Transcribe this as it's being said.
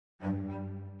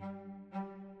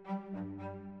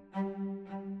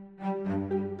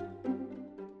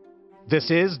This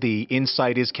is the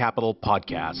Insight is Capital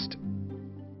podcast.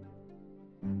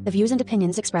 The views and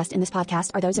opinions expressed in this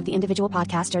podcast are those of the individual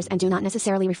podcasters and do not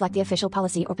necessarily reflect the official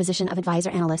policy or position of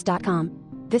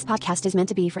AdvisorAnalyst.com. This podcast is meant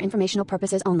to be for informational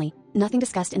purposes only. Nothing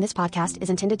discussed in this podcast is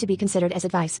intended to be considered as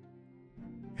advice.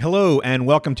 Hello, and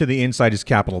welcome to the Insight is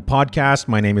Capital podcast.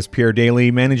 My name is Pierre Daly,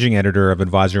 managing editor of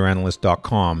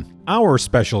AdvisorAnalyst.com. Our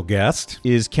special guest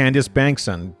is Candice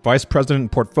Bangsund, Vice President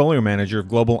and Portfolio Manager of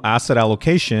Global Asset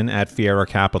Allocation at Fiera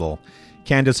Capital.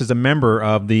 Candice is a member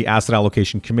of the Asset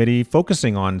Allocation Committee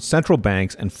focusing on central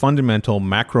banks and fundamental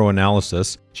macro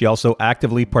analysis. She also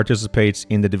actively participates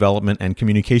in the development and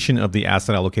communication of the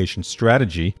asset allocation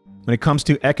strategy. When it comes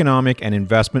to economic and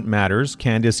investment matters,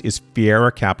 Candice is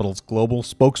Fiera Capital's global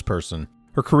spokesperson.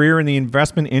 Her career in the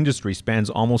investment industry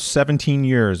spans almost 17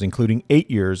 years, including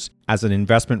 8 years as an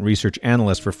investment research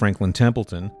analyst for Franklin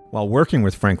Templeton. While working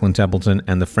with Franklin Templeton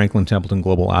and the Franklin Templeton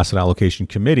Global Asset Allocation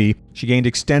Committee, she gained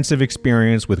extensive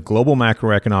experience with global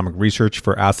macroeconomic research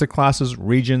for asset classes,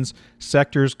 regions,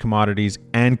 sectors, commodities,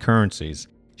 and currencies.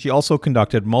 She also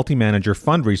conducted multi-manager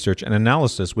fund research and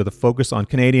analysis with a focus on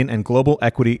Canadian and global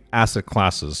equity asset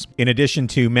classes. In addition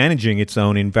to managing its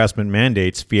own investment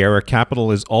mandates, Fiera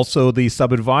Capital is also the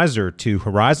sub-advisor to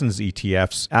Horizons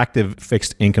ETF's active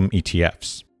fixed income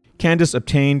ETFs. Candice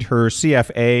obtained her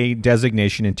CFA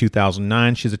designation in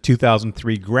 2009. She's a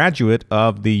 2003 graduate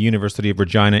of the University of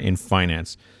Regina in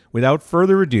finance. Without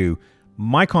further ado,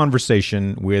 my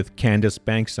conversation with Candice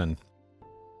Bangsund.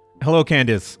 Hello,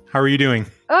 Candice. How are you doing?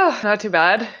 Oh, not too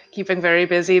bad. Keeping very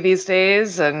busy these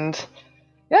days, and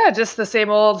yeah, just the same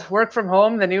old work from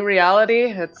home, the new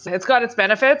reality. It's got its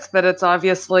benefits, but it's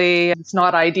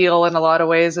not ideal in a lot of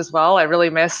ways as well. I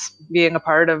really miss being a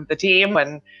part of the team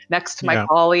and next to my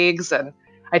colleagues, and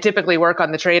I typically work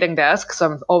on the trading desk,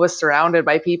 so I'm always surrounded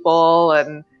by people,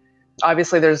 and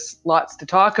obviously there's lots to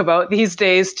talk about these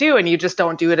days too, and you just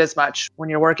don't do it as much when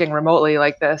you're working remotely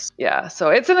like this. Yeah, so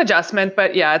it's an adjustment,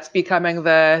 but yeah, it's becoming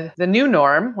the new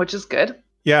norm, which is good.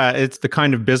 Yeah, it's the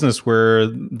kind of business where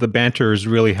the banter is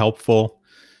really helpful.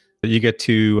 You get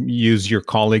to use your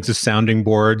colleagues as sounding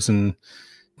boards and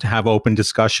to have open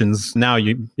discussions. Now,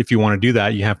 if you want to do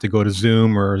that, you have to go to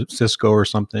Zoom or Cisco or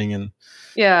something, and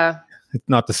yeah, it's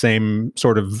not the same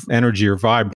sort of energy or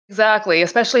vibe. Exactly,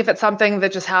 especially if it's something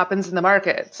that just happens in the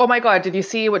markets. Oh my God, did you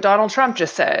see what Donald Trump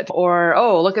just said? Or,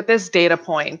 oh, look at this data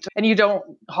point. And you don't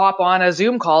hop on a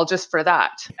Zoom call just for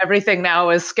that. Everything now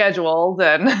is scheduled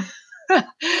and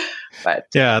but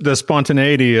yeah, the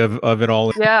spontaneity of it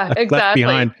all. Yeah, exactly. Left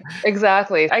behind.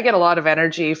 Exactly. I get a lot of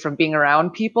energy from being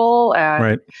around people and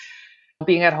right.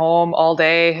 Being at home all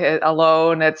day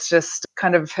alone, it's just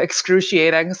kind of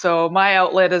excruciating. So my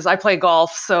outlet is I play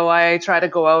golf. So I try to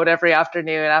go out every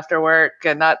afternoon after work.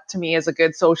 And that to me is a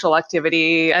good social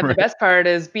activity. And the best part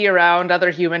is be around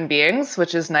other human beings,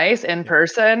 which is nice in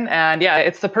person. And yeah,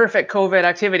 it's the perfect COVID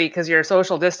activity because you're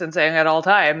social distancing at all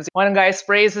times. One guy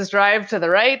sprays his drive to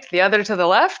the right, the other to the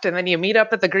left, and then you meet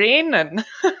up at the green. And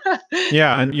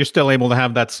yeah, and you're still able to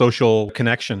have that social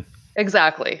connection.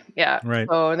 Exactly. Yeah. Right.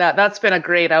 So that's been a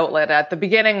great outlet. At the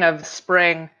beginning of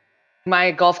spring,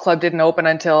 my golf club didn't open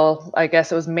until I guess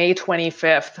it was May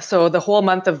 25th. So the whole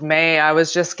month of May, I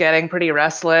was just getting pretty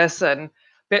restless and a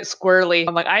bit squirrely.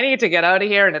 I'm like, I need to get out of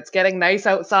here, and it's getting nice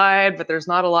outside, but there's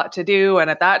not a lot to do. And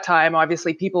at that time,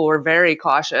 obviously, people were very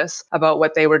cautious about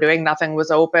what they were doing. Nothing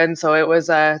was open. So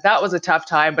that was a tough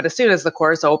time. But as soon as the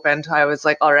course opened, I was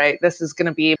like, all right, this is going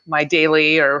to be my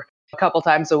daily or a couple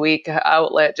times a week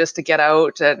outlet just to get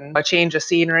out and a change of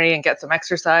scenery and get some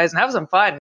exercise and have some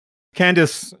fun.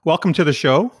 Candice, welcome to the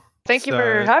show. Thank you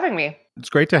for having me. It's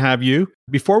great to have you.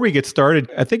 Before we get started,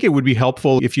 I think it would be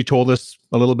helpful if you told us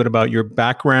a little bit about your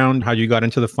background, how you got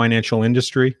into the financial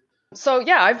industry. So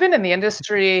yeah, I've been in the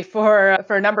industry for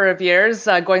a number of years,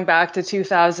 going back to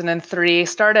 2003.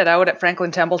 Started out at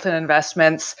Franklin Templeton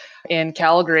Investments in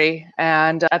Calgary.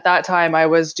 And at that time, I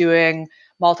was doing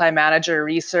multi-manager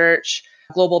research,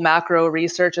 global macro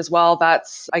research as well.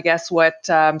 That's, I guess, what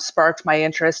sparked my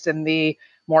interest in the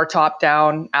more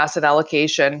top-down asset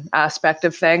allocation aspect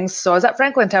of things. So I was at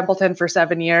Franklin Templeton for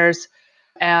 7 years.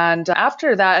 And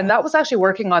after that, and that was actually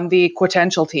working on the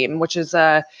Quotential team, which is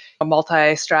a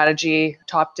multi-strategy,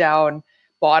 top-down,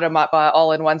 bottom-up,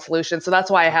 all-in-one solution. So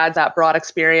that's why I had that broad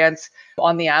experience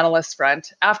on the analyst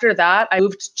front. After that, I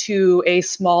moved to a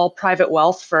small private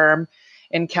wealth firm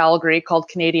in Calgary called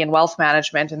Canadian Wealth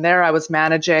Management. And there I was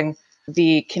managing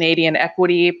the Canadian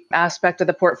equity aspect of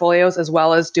the portfolios, as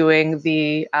well as doing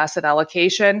the asset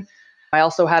allocation. I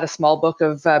also had a small book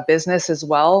of business as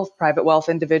well, private wealth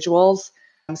individuals.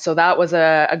 So that was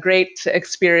a great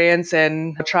experience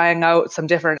in trying out some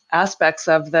different aspects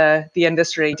of the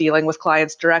industry, dealing with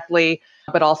clients directly,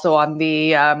 but also on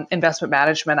the investment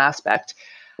management aspect.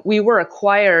 We were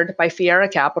acquired by Fiera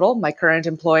Capital, my current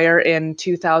employer, in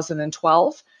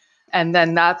 2012. And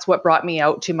then that's what brought me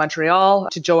out to Montreal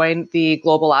to join the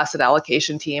global asset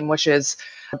allocation team, which is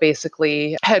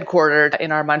basically headquartered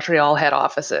in our Montreal head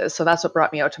offices. So that's what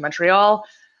brought me out to Montreal,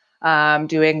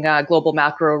 doing global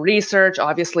macro research,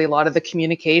 obviously a lot of the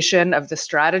communication of the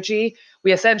strategy.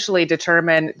 We essentially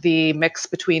determine the mix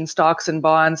between stocks and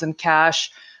bonds and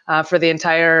cash for the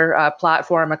entire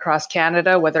platform across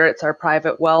Canada, whether it's our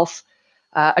private wealth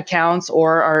accounts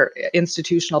or our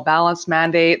institutional balance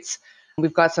mandates.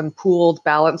 We've got some pooled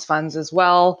balance funds as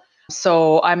well.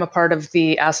 So I'm a part of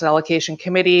the asset allocation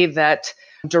committee that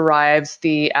derives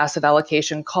the asset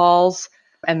allocation calls.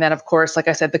 And then, of course, like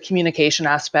I said, the communication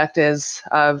aspect is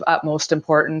of utmost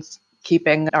importance,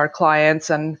 keeping our clients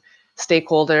and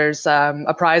stakeholders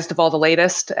apprised of all the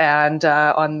latest and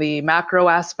on the macro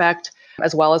aspect,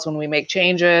 as well as when we make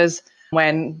changes,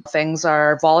 when things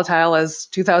are volatile as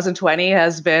 2020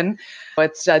 has been.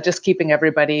 It's just keeping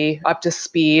everybody up to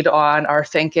speed on our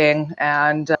thinking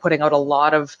and putting out a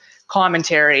lot of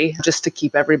commentary just to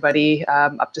keep everybody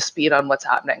up to speed on what's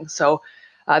happening. So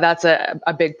that's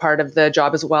a big part of the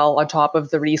job as well, on top of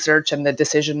the research and the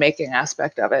decision-making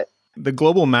aspect of it. The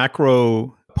global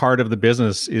macro part of the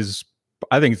business is,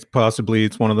 I think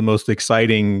it's one of the most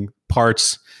exciting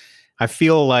parts. I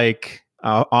feel like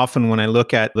often when I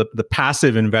look at the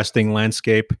passive investing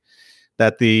landscape,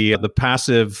 that the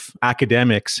passive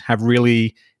academics have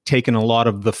really taken a lot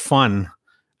of the fun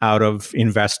out of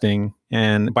investing.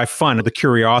 And by fun, the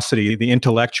curiosity, the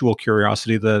intellectual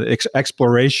curiosity, the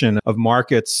exploration of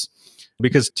markets,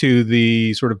 because to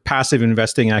the sort of passive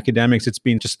investing academics, it's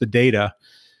been just the data.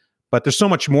 But there's so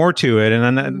much more to it.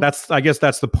 And I guess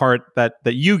that's the part that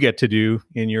you get to do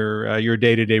in your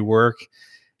day-to-day work.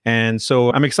 And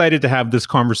so I'm excited to have this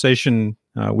conversation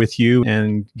with you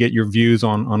and get your views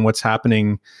on what's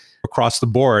happening across the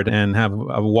board and have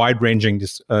a wide-ranging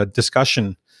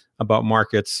discussion about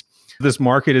markets. This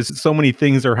market is, so many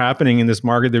things are happening in this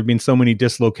market. There have been so many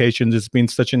dislocations. It's been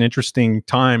such an interesting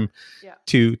time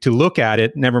to look at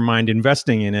it, never mind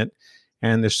investing in it.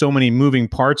 And there's so many moving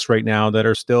parts right now that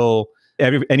are still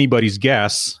anybody's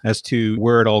guess as to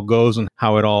where it all goes and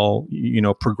how it all,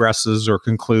 progresses or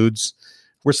concludes.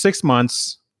 We're 6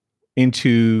 months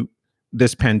into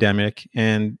this pandemic,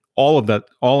 and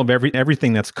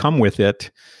everything that's come with it,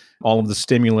 all of the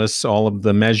stimulus, all of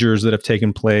the measures that have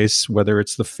taken place, whether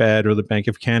it's the Fed or the Bank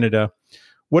of Canada.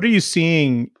 What are you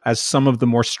seeing as some of the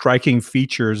more striking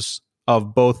features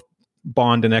of both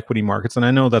bond and equity markets? And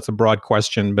I know that's a broad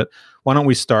question, but why don't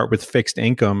we start with fixed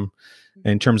income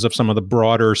in terms of some of the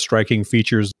broader striking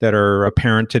features that are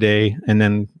apparent today, and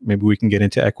then maybe we can get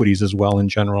into equities as well in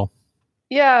general.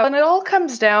 Yeah, and it all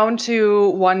comes down to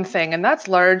one thing, and that's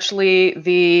largely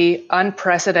the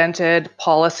unprecedented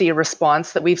policy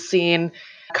response that we've seen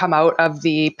come out of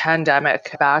the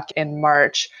pandemic back in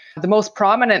March. The most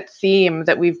prominent theme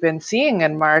that we've been seeing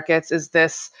in markets is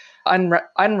this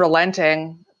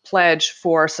unrelenting pledge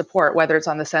for support, whether it's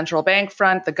on the central bank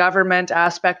front, the government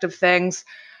aspect of things.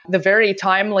 The very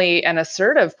timely and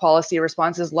assertive policy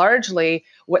response is largely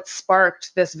what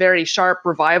sparked this very sharp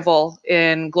revival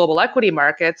in global equity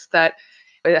markets that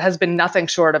has been nothing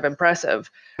short of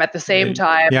impressive. At the same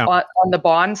time, on the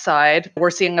bond side, we're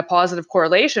seeing a positive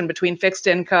correlation between fixed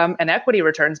income and equity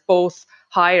returns, both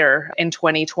higher in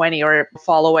 2020 or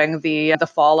following the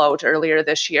fallout earlier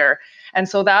this year. And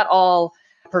so that all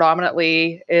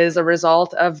predominantly is a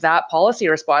result of that policy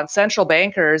response. Central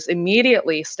bankers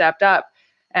immediately stepped up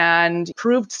and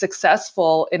proved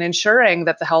successful in ensuring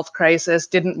that the health crisis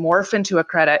didn't morph into a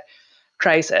credit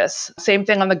crisis. Same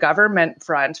thing on the government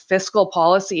front. Fiscal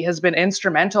policy has been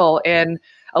instrumental in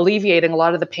alleviating a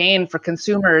lot of the pain for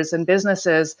consumers and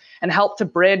businesses and helped to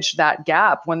bridge that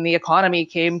gap when the economy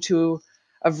came to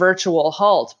a virtual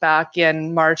halt back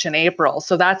in March and April.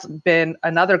 So that's been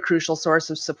another crucial source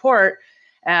of support.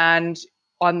 And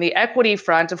on the equity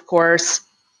front, of course,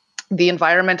 the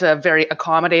environment of very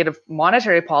accommodative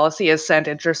monetary policy has sent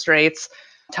interest rates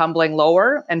tumbling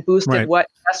lower and boosted what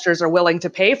investors are willing to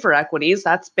pay for equities.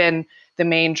 That's been the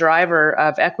main driver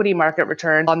of equity market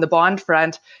return. On the bond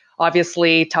front,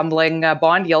 obviously, tumbling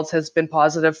bond yields has been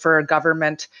positive for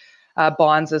government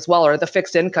bonds as well, or the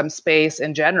fixed income space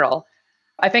in general.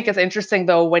 I think it's interesting,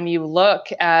 though, when you look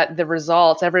at the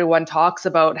results, everyone talks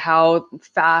about how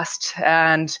fast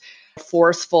and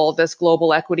forceful this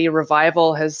global equity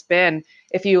revival has been.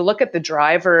 If you look at the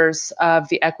drivers of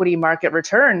the equity market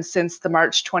returns since the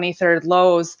March 23rd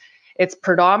lows, it's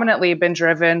predominantly been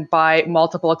driven by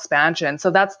multiple expansion. So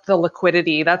that's the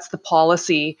liquidity, that's the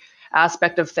policy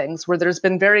aspect of things, where there's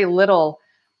been very little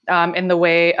in the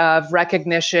way of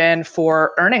recognition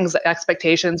for earnings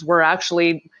expectations were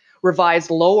actually revised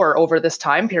lower over this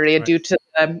time period due to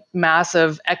the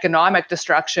massive economic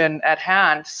destruction at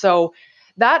hand. So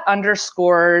that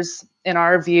underscores, in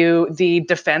our view, the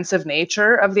defensive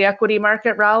nature of the equity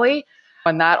market rally.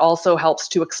 And that also helps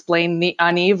to explain the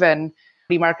uneven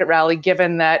market rally,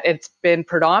 given that it's been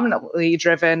predominantly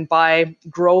driven by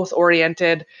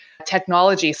growth-oriented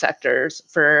technology sectors,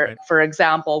 for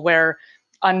example, where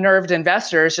unnerved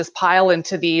investors just pile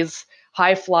into these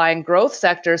high-flying growth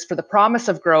sectors for the promise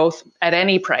of growth at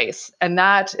any price. And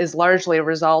that is largely a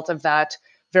result of that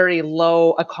very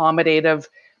low accommodative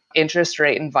interest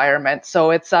rate environment.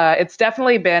 So it's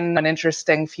definitely been an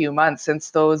interesting few months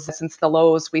since the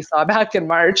lows we saw back in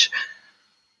March.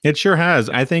 It sure has.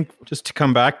 I think just to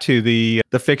come back to the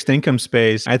fixed income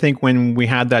space, I think when we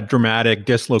had that dramatic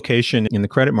dislocation in the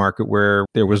credit market where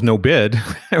there was no bid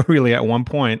really at one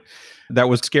point, that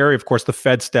was scary. Of course, the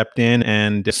Fed stepped in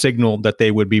and signaled that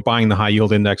they would be buying the high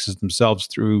yield indexes themselves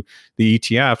through the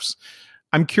ETFs.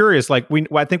 I'm curious, I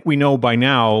think we know by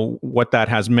now what that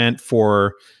has meant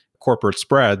for corporate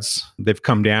spreads. They've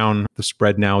come down. The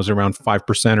spread now is around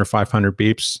 5% or 500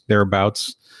 beeps,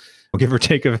 thereabouts, give or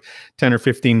take of 10 or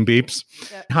 15 beeps.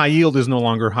 Yeah. High yield is no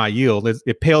longer high yield.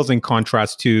 It pales in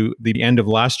contrast to the end of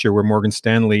last year where Morgan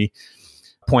Stanley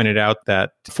pointed out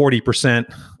that 40%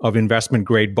 of investment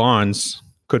grade bonds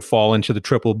could fall into the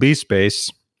triple B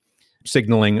space,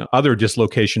 signaling other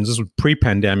dislocations. This was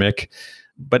pre-pandemic,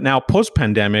 but now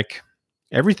post-pandemic,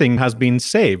 everything has been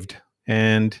saved.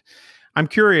 And I'm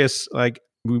curious,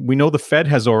 we know the Fed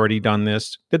has already done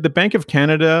this. Did the Bank of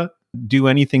Canada do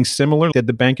anything similar? Did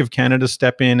the Bank of Canada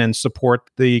step in and support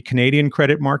the Canadian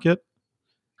credit market?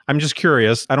 I'm just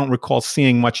curious. I don't recall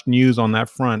seeing much news on that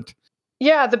front.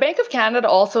 Yeah, the Bank of Canada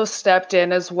also stepped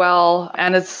in as well,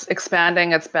 and it's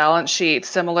expanding its balance sheet,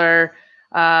 similar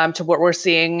to what we're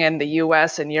seeing in the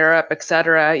US and Europe, et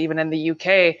cetera, even in the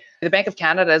UK. The Bank of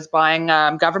Canada is buying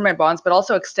government bonds, but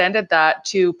also extended that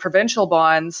to provincial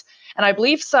bonds, and I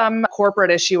believe some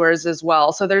corporate issuers as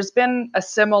well. So there's been a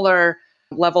similar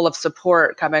level of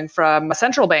support coming from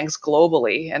central banks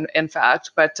globally, in fact.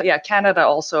 But yeah, Canada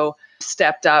also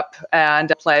stepped up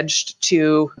and pledged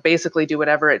to basically do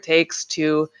whatever it takes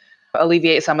to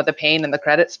alleviate some of the pain in the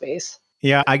credit space.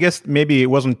 Yeah, I guess maybe it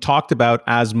wasn't talked about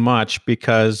as much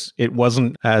because it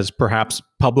wasn't as perhaps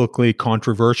publicly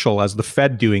controversial as the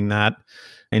Fed doing that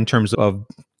in terms of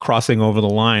crossing over the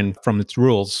line from its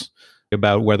rules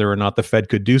about whether or not the Fed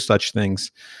could do such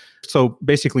things. So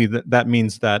basically that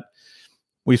means that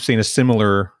we've seen a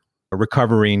similar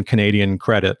recovery in Canadian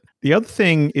credit. The other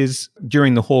thing is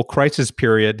during the whole crisis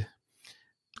period,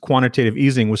 quantitative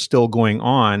easing was still going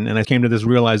on. And I came to this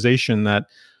realization that,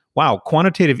 wow,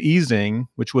 quantitative easing,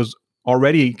 which was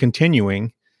already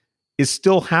continuing, is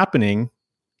still happening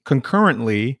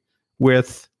concurrently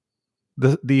with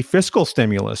the fiscal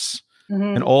stimulus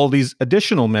and all these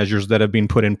additional measures that have been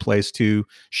put in place to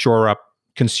shore up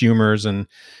consumers and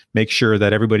make sure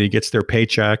that everybody gets their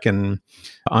paycheck and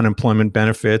unemployment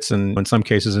benefits. And in some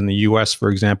cases in the US, for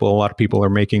example, a lot of people are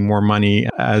making more money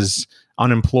as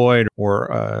unemployed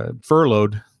or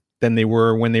furloughed than they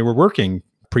were when they were working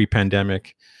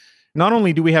pre-pandemic. Not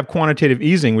only do we have quantitative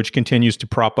easing, which continues to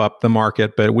prop up the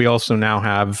market, but we also now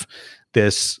have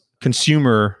this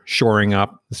consumer shoring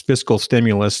up, this fiscal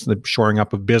stimulus, the shoring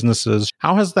up of businesses.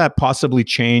 How has that possibly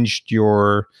changed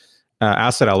your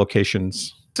asset allocations?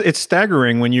 It's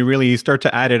staggering when you really start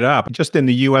to add it up. Just in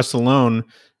the US alone,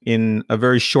 in a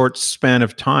very short span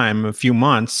of time, a few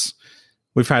months,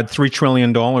 we've had $3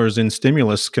 trillion in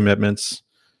stimulus commitments.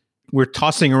 We're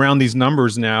tossing around these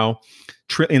numbers now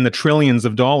in the trillions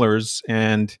of dollars.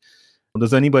 And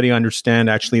does anybody understand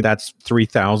actually that's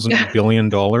 $3,000 billion?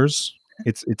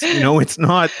 It's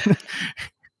not...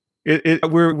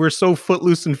 We're so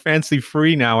footloose and fancy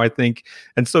free now, I think,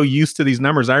 and so used to these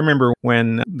numbers. I remember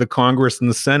when the Congress and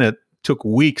the Senate took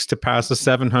weeks to pass a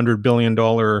 $700 billion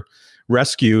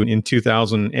rescue in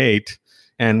 2008.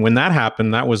 And when that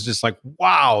happened, that was just like,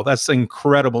 wow, that's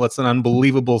incredible. That's an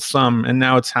unbelievable sum. And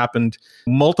now it's happened.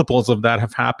 Multiples of that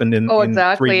have happened in 3 months.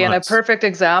 Exactly. And a perfect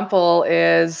example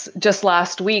is just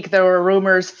last week, there were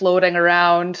rumors floating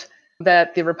around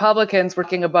that the Republicans were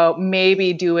thinking about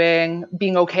maybe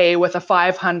being okay with a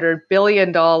 $500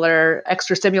 billion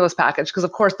extra stimulus package, because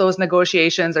of course those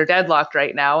negotiations are deadlocked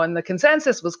right now. And the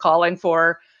consensus was calling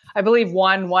for I believe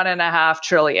 1.5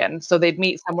 trillion. So they'd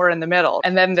meet somewhere in the middle.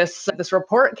 And then this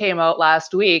report came out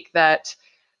last week that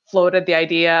floated the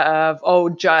idea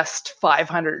of, just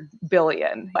 500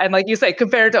 billion. And like you say,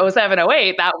 compared to 07,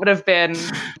 08, that would have been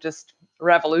just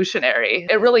revolutionary.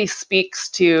 It really speaks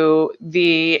to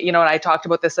and I talked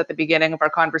about this at the beginning of our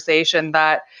conversation,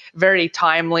 that very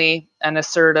timely and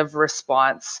assertive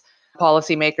response.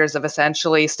 Policymakers have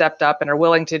essentially stepped up and are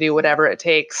willing to do whatever it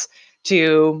takes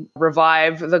to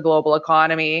revive the global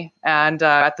economy. And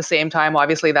at the same time,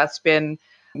 obviously, that's been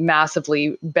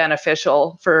massively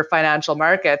beneficial for financial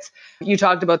markets. You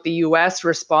talked about the US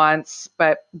response,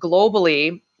 but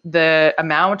globally, the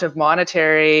amount of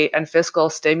monetary and fiscal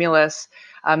stimulus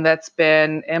that's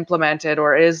been implemented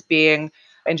or is being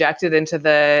injected into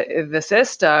the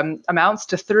system amounts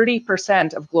to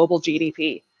 30% of global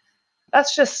GDP.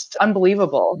 That's just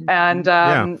unbelievable. And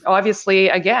obviously,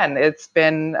 again, it's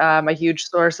been a huge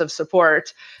source of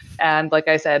support. And like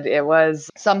I said, it was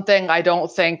something I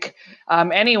don't think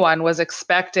anyone was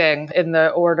expecting in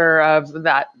the order of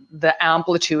the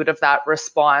amplitude of that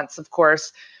response. Of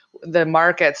course, the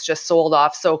markets just sold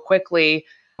off so quickly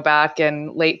back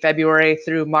in late February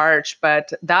through March,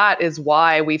 but that is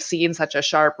why we've seen such a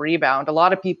sharp rebound. A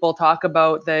lot of people talk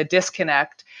about the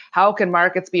disconnect. How can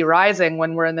markets be rising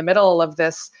when we're in the middle of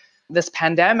this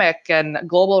pandemic and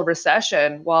global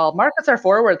recession? Well, markets are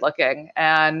forward-looking,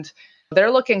 and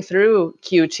they're looking through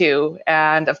Q2,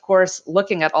 and of course,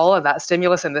 looking at all of that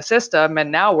stimulus in the system.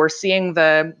 And now we're seeing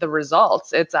the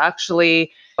results. It's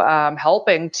actually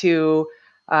helping to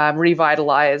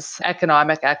revitalize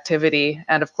economic activity,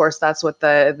 and of course, that's what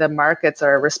the markets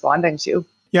are responding to.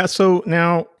 Yeah. So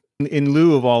now, in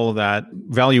lieu of all of that,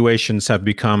 valuations have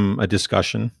become a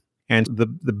discussion. And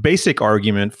the basic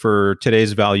argument for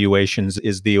today's valuations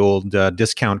is the old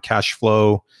discount cash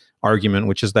flow argument,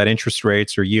 which is that interest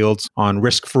rates or yields on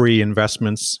risk-free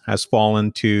investments has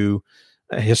fallen to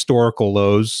historical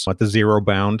lows at the zero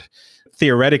bound.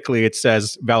 Theoretically, it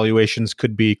says valuations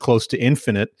could be close to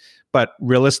infinite, but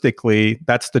realistically,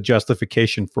 that's the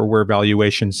justification for where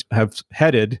valuations have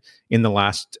headed in the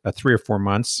last 3 or 4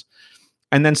 months.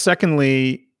 And then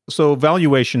secondly, so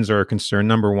valuations are a concern,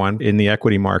 number one, in the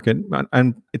equity market,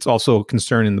 and it's also a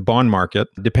concern in the bond market,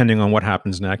 depending on what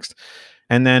happens next.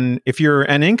 And then if you're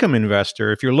an income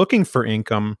investor, if you're looking for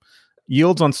income,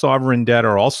 yields on sovereign debt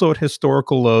are also at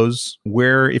historical lows,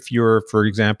 where if you're, for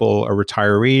example, a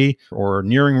retiree or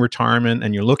nearing retirement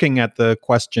and you're looking at the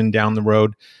question down the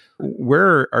road,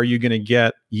 where are you going to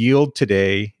get yield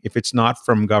today if it's not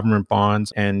from government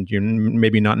bonds, and you're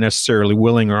maybe not necessarily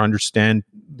willing or understand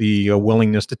the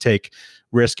willingness to take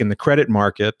risk in the credit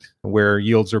market where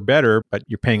yields are better, but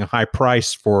you're paying a high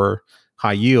price for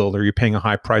high yield, or you're paying a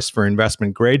high price for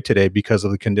investment grade today because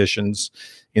of the conditions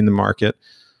in the market.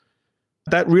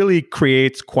 That really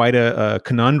creates quite a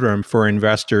conundrum for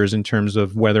investors in terms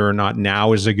of whether or not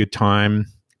now is a good time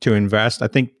to invest. I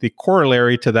think the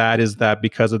corollary to that is that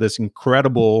because of this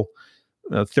incredible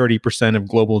 30% of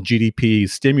global GDP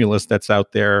stimulus that's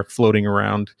out there floating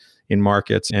around in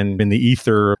markets and in the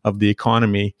ether of the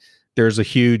economy, there's a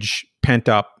huge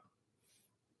pent-up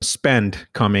spend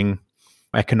coming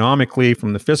economically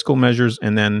from the fiscal measures.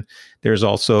 And then there's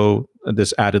also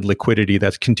this added liquidity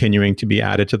that's continuing to be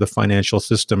added to the financial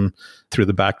system through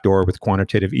the back door with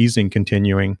quantitative easing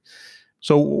continuing.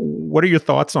 So what are your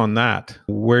thoughts on that?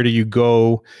 Where do you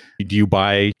go? Do you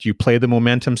play the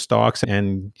momentum stocks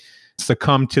and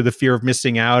succumb to the fear of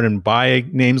missing out and buy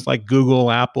names like Google,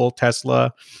 Apple,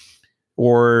 Tesla?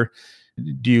 Or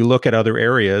do you look at other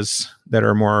areas that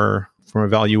are more, from a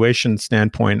valuation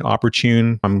standpoint,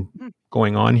 opportune? I'm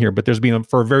going on here, but there's been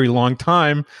for a very long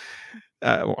time.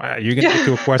 You're going to get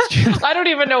to a question. I don't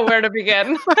even know where to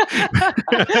begin.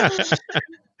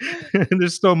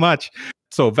 There's so much.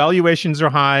 So valuations are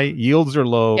high, yields are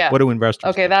low. Yeah. What do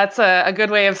investors Okay, do? That's a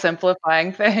good way of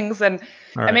simplifying things. And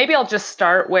maybe I'll just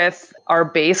start with our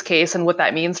base case and what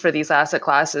that means for these asset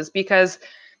classes, because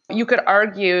you could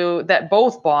argue that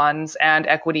both bonds and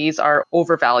equities are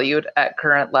overvalued at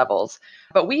current levels.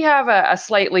 But we have a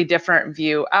slightly different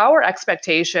view. Our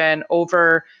expectation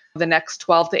over the next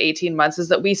 12 to 18 months is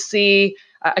that we see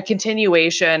a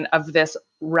continuation of this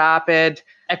rapid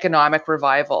economic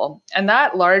revival. And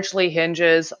that largely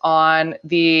hinges on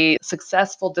the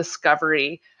successful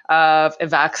discovery of a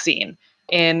vaccine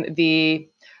in the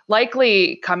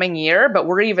likely coming year, but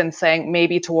we're even saying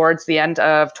maybe towards the end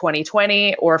of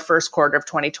 2020 or first quarter of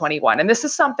 2021. And this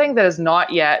is something that is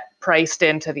not yet priced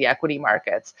into the equity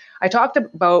markets. I talked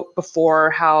about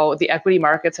before how the equity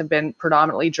markets have been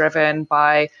predominantly driven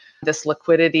by this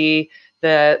liquidity,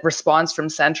 the response from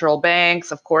central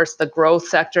banks, of course, the growth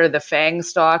sector, the FANG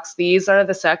stocks. These are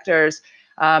the sectors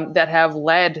that have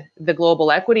led the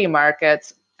global equity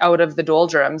markets out of the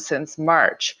doldrums since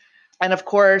March. And of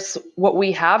course, what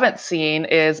we haven't seen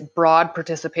is broad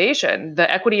participation.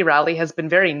 The equity rally has been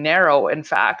very narrow, in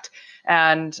fact,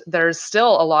 and there's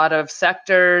still a lot of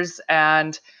sectors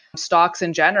and stocks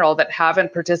in general that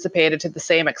haven't participated to the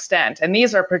same extent. And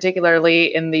these are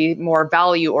particularly in the more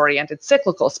value-oriented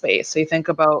cyclical space. So you think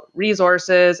about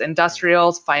resources,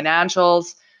 industrials,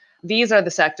 financials. These are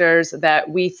the sectors that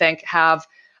we think have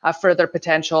a further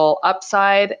potential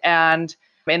upside. And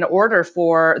in order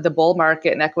for the bull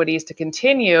market and equities to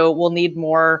continue, we'll need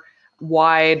more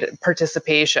wide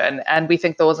participation. And we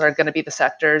think those are going to be the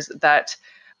sectors that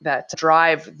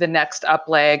drive the next up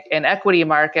leg in equity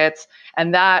markets.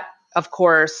 And that, of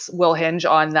course, will hinge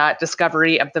on that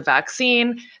discovery of the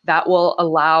vaccine that will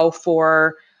allow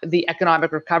for the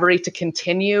economic recovery to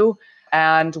continue.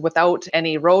 And without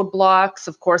any roadblocks,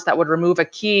 of course, that would remove a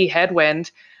key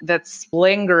headwind that's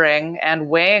lingering and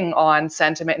weighing on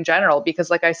sentiment in general. Because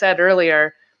like I said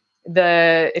earlier,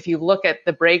 if you look at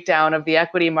the breakdown of the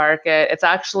equity market, it's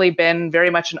actually been very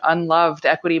much an unloved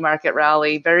equity market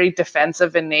rally, very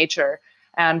defensive in nature.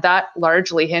 And that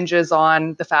largely hinges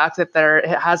on the fact that there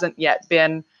hasn't yet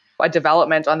been a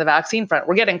development on the vaccine front.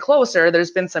 We're getting closer.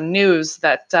 There's been some news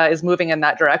that is moving in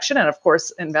that direction. And of course,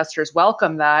 investors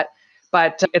welcome that.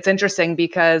 But it's interesting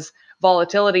because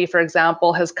volatility, for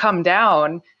example, has come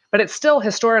down, but it's still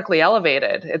historically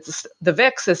elevated. The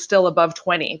VIX is still above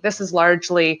 20. This is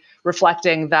largely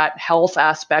reflecting that health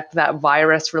aspect, that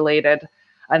virus-related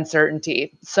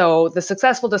uncertainty. So the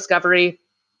successful discovery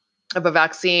of a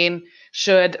vaccine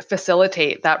should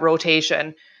facilitate that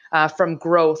rotation from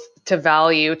growth to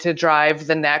value to drive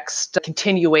the next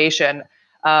continuation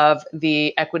of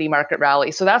the equity market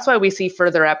rally. So that's why we see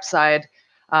further upside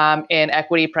in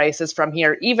equity prices from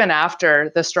here, even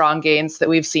after the strong gains that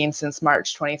we've seen since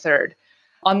March 23rd.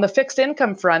 On the fixed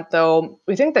income front, though,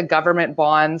 we think that government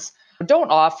bonds don't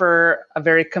offer a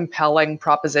very compelling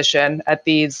proposition at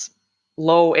these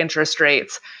low interest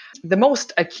rates. The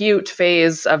most acute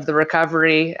phase of the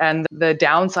recovery and the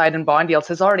downside in bond yields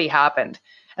has already happened.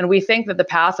 And we think that the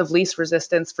path of least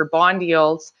resistance for bond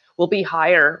yields will be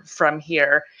higher from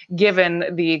here, given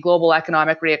the global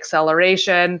economic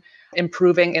reacceleration,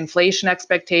 improving inflation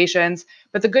expectations.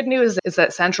 But the good news is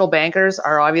that central bankers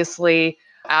are obviously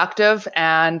active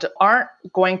and aren't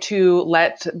going to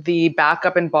let the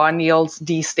backup in bond yields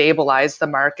destabilize the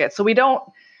market. So we don't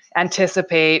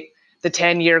anticipate the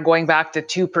 10-year going back to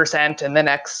 2% in the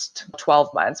next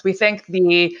 12 months. We think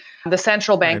the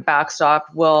central bank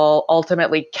backstop will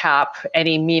ultimately cap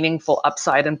any meaningful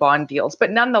upside in bond yields.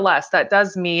 But nonetheless, that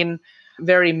does mean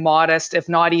very modest, if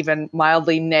not even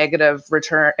mildly negative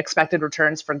expected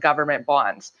returns for government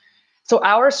bonds. So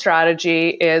our strategy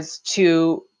is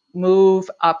to move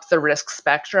up the risk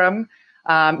spectrum,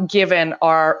 given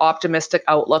our optimistic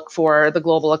outlook for the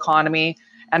global economy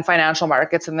and financial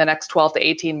markets in the next 12 to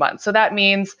 18 months. So that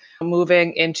means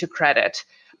moving into credit.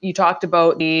 You talked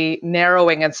about the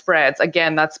narrowing in spreads.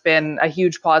 Again, that's been a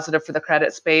huge positive for the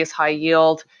credit space, high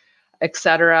yield, et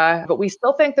cetera. But we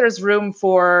still think there's room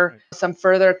for some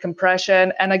further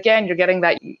compression. And again, you're getting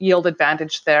that yield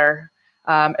advantage there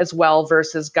as well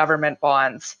versus government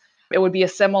bonds. It would be a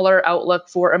similar outlook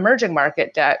for emerging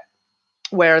market debt,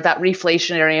 where that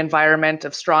reflationary environment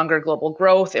of stronger global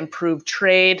growth, improved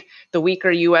trade, the weaker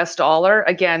US dollar.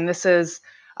 Again, this is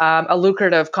a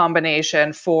lucrative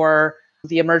combination for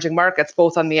the emerging markets,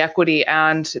 both on the equity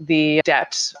and the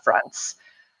debt fronts.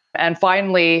 And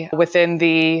finally, within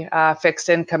the fixed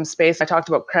income space, I talked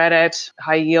about credit,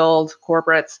 high yield,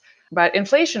 corporates, but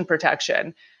inflation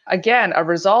protection. Again, a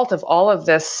result of all of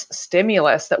this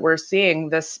stimulus that we're seeing,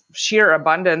 this sheer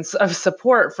abundance of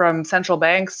support from central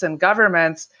banks and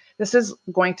governments, this is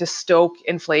going to stoke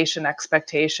inflation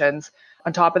expectations.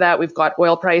 On top of that, we've got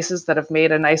oil prices that have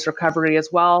made a nice recovery as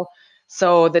well.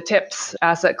 So the TIPS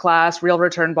asset class, real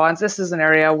return bonds, this is an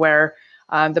area where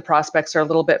the prospects are a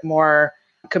little bit more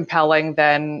compelling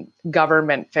than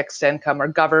government fixed income or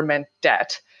government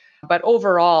debt. But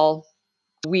overall,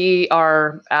 we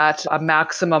are at a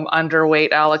maximum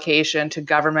underweight allocation to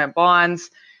government bonds,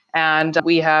 and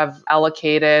we have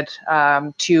allocated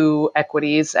to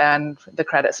equities and the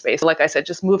credit space. Like I said,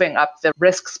 just moving up the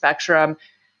risk spectrum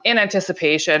in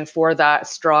anticipation for that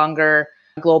stronger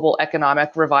global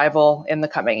economic revival in the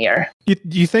coming year.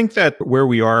 Do you think that where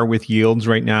we are with yields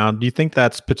right now, do you think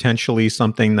that's potentially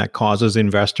something that causes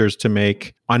investors to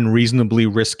make unreasonably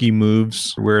risky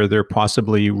moves where they're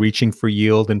possibly reaching for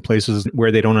yield in places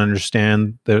where they don't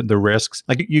understand the risks?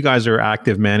 Like, you guys are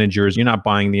active managers. You're not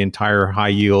buying the entire high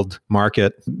yield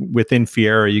market. Within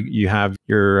Fiera, you have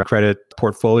your credit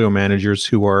portfolio managers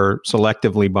who are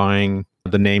selectively buying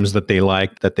the names that they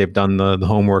like, that they've done the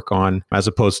homework on, as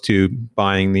opposed to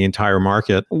buying the entire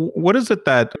market. What is it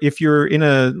that, if you're in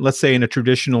let's say in a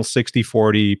traditional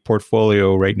 60-40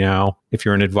 portfolio right now, if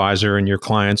you're an advisor and your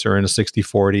clients are in a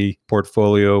 60-40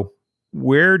 portfolio,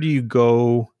 where do you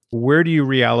go? Where do you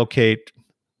reallocate?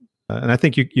 And I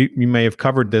think you may have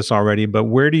covered this already, but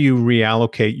where do you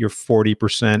reallocate your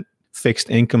 40% fixed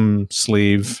income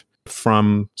sleeve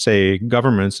from, say,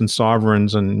 governments and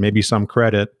sovereigns and maybe some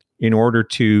credit, in order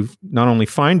to not only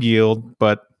find yield,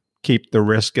 but keep the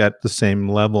risk at the same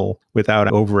level without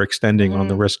overextending on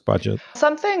the risk budget?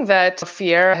 Something that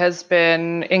Fiera has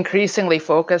been increasingly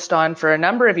focused on for a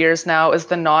number of years now is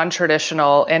the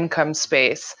non-traditional income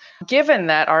space. Given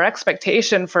that our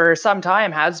expectation for some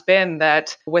time has been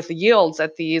that with yields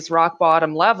at these rock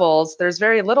bottom levels, there's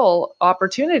very little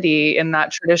opportunity in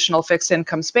that traditional fixed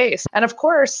income space. And of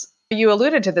course, you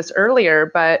alluded to this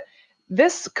earlier, but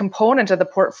this component of the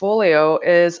portfolio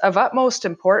is of utmost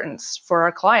importance for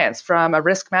our clients from a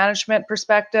risk management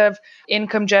perspective,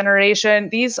 income generation.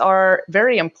 These are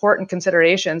very important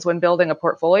considerations when building a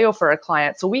portfolio for a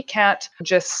client. So we can't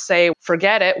just say,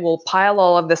 forget it, we'll pile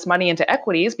all of this money into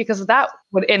equities, because that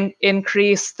would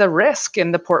increase the risk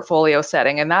in the portfolio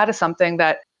setting. And that is something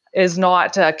that is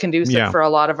not conducive for a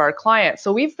lot of our clients.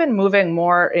 So we've been moving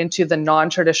more into the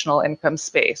non-traditional income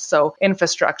space. So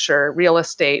infrastructure, real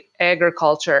estate,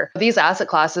 agriculture. These asset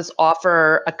classes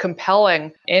offer a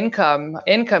compelling income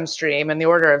stream in the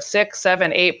order of 6,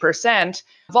 7, 8%.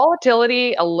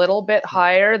 Volatility a little bit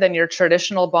higher than your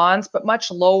traditional bonds, but much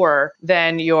lower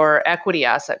than your equity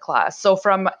asset class. So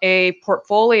from a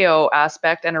portfolio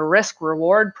aspect and a risk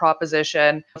reward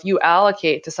proposition, if you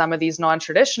allocate to some of these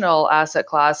non-traditional asset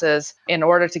classes in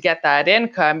order to get that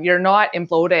income, you're not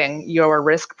imploding your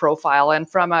risk profile. And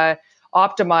from a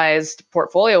optimized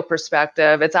portfolio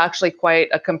perspective, it's actually quite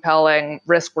a compelling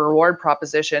risk reward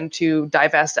proposition to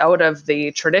divest out of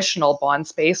the traditional bond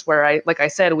space where, like I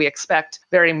said, we expect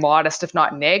very modest, if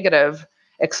not negative,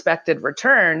 expected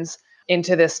returns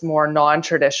into this more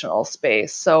non-traditional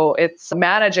space. So it's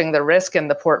managing the risk in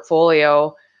the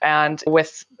portfolio. And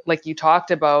with, like you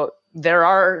talked about, there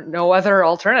are no other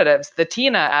alternatives. The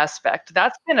TINA aspect,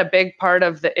 that's been a big part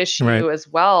of the issue as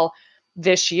well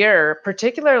this year,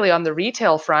 particularly on the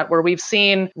retail front, where we've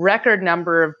seen record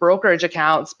number of brokerage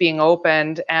accounts being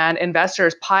opened and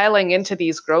investors piling into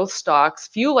these growth stocks,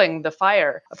 fueling the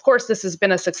fire. Of course, this has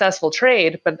been a successful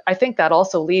trade, but I think that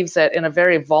also leaves it in a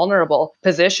very vulnerable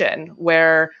position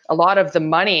where a lot of the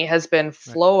money has been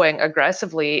flowing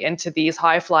aggressively into these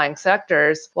high-flying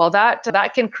sectors. Well, that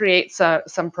can create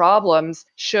some problems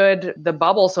should the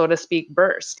bubble, so to speak,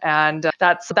 burst. And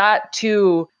that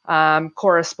too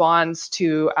corresponds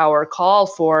to our call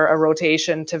for a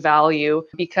rotation to value,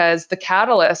 because the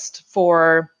catalyst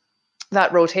for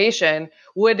that rotation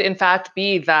would in fact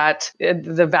be that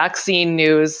the vaccine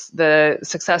news, the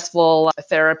successful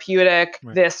therapeutic,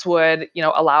 this would,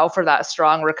 allow for that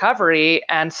strong recovery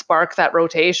and spark that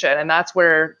rotation. And that's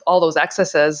where all those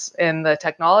excesses in the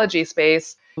technology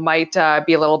space might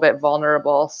be a little bit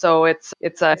vulnerable. So it's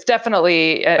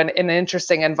definitely an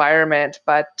interesting environment.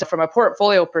 But from a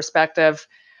portfolio perspective,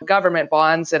 government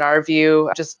bonds, in our view,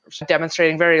 just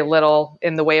demonstrating very little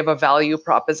in the way of a value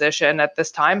proposition at this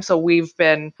time. So we've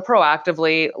been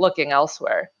proactively looking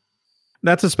elsewhere.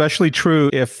 That's especially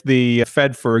true if the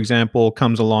Fed, for example,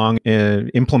 comes along and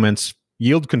implements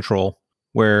yield control,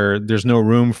 where there's no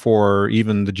room for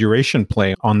even the duration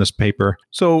play on this paper.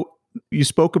 So you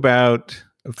spoke about,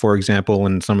 for example,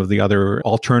 in some of the other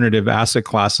alternative asset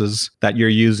classes that you're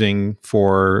using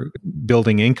for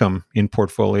building income in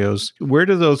portfolios. Where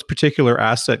do those particular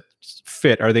assets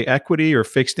fit? Are they equity or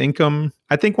fixed income?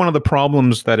 I think one of the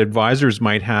problems that advisors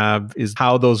might have is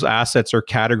how those assets are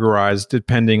categorized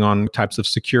depending on types of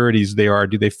securities they are.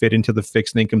 Do they fit into the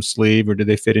fixed income sleeve or do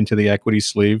they fit into the equity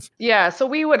sleeve? Yeah, so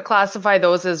we would classify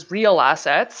those as real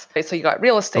assets. So you got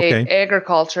real estate,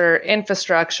 agriculture,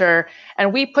 infrastructure,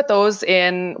 and we put those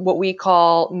in what we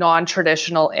call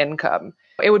non-traditional income.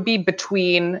 It would be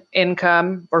between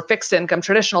income or fixed income,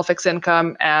 traditional fixed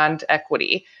income, and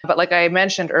equity. But like I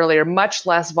mentioned earlier, much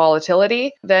less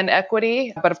volatility than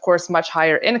equity, but of course, much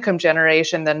higher income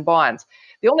generation than bonds.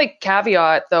 The only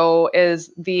caveat, though,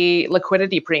 is the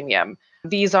liquidity premium.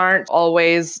 These aren't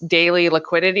always daily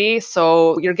liquidity,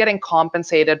 so you're getting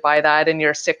compensated by that in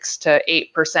your 6 to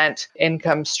 8%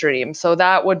 income stream. So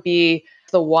that would be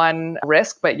the one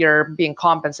risk, but you're being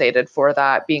compensated for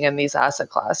that being in these asset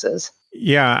classes.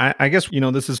 Yeah, I guess,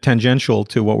 this is tangential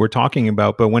to what we're talking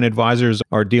about, but when advisors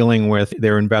are dealing with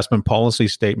their investment policy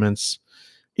statements,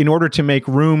 in order to make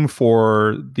room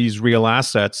for these real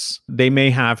assets, they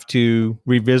may have to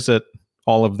revisit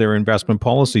all of their investment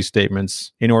policy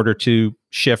statements in order to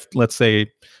shift, let's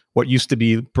say, what used to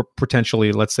be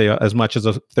potentially, let's say, as much as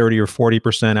a 30 or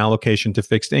 40% allocation to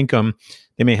fixed income.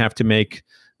 They may have to make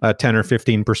a 10 or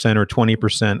 15% or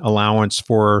 20% allowance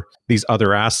for these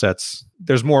other assets.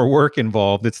 There's more work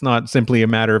involved. It's not simply a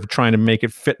matter of trying to make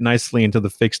it fit nicely into the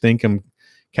fixed income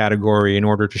category in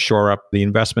order to shore up the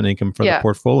investment income for the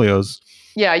portfolios.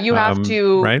 Yeah, you have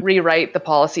to right? rewrite the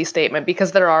policy statement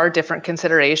because there are different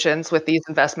considerations with these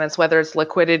investments, whether it's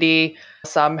liquidity,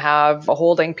 some have a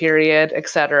holding period, et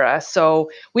cetera.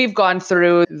 So we've gone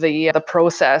through the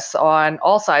process on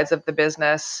all sides of the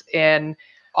business in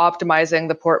optimizing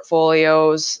the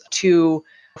portfolios to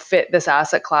fit this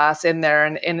asset class in there.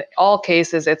 And in all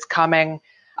cases, it's coming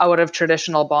out of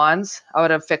traditional bonds,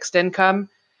 out of fixed income.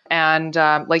 And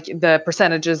like the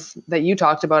percentages that you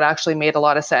talked about actually made a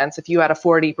lot of sense. If you had a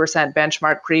 40%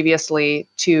 benchmark previously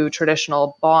to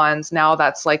traditional bonds, now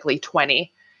that's likely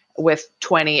 20, with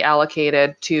 20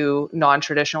 allocated to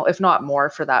non-traditional, if not more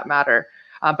for that matter.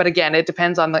 But again, it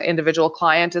depends on the individual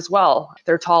client as well,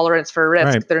 their tolerance for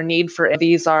risk, their need for,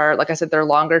 these are, like I said, they're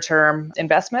longer term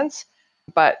investments.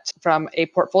 But from a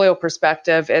portfolio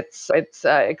perspective,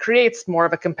 it creates more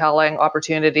of a compelling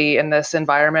opportunity in this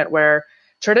environment where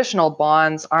traditional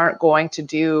bonds aren't going to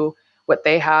do what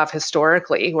they have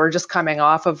historically. We're just coming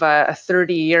off of a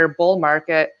 30-year bull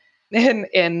market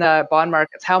in bond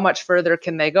markets. How much further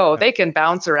can they go? They can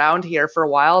bounce around here for a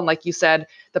while. And like you said,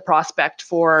 the prospect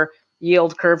for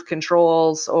yield curve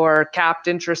controls or capped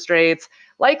interest rates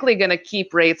likely going to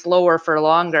keep rates lower for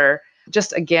longer.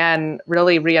 Just again,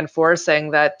 really reinforcing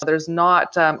that there's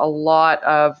not a lot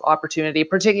of opportunity,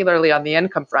 particularly on the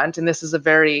income front. And this is a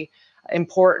very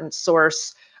important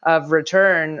source of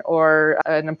return or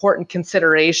an important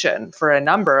consideration for a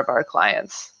number of our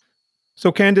clients.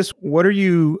 So Candice, what are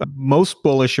you most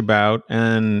bullish about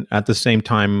and at the same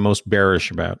time most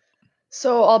bearish about?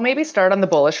 So I'll maybe start on the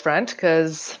bullish front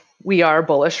because we are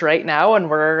bullish right now and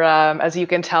we're, as you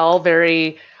can tell,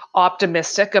 very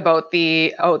optimistic about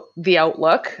the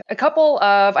outlook. A couple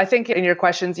of, I think in your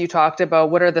questions you talked about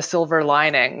what are the silver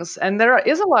linings, and there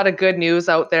is a lot of good news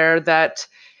out there that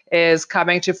is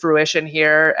coming to fruition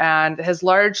here and has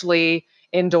largely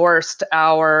endorsed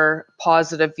our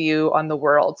positive view on the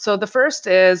world. So the first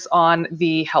is on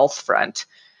the health front.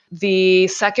 The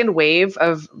second wave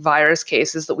of virus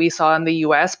cases that we saw in the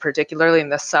US, particularly in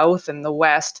the South and the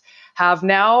West, have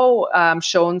now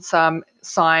shown some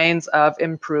signs of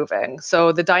improving.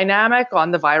 So the dynamic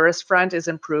on the virus front is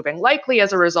improving, likely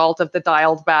as a result of the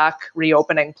dialed back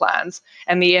reopening plans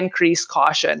and the increased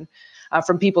caution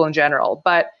from people in general.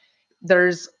 But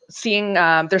there's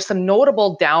some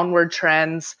notable downward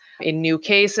trends in new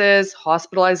cases,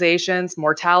 hospitalizations,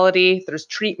 mortality. There's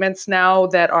treatments now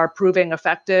that are proving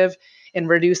effective in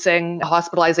reducing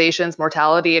hospitalizations,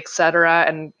 mortality, et cetera,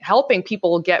 and helping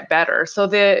people get better. So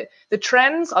the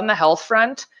trends on the health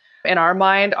front, in our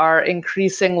mind, are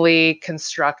increasingly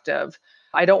constructive.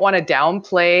 I don't want to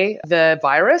downplay the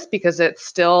virus because it's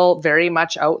still very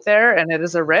much out there and it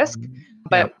is a risk.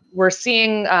 But we're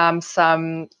seeing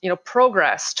some,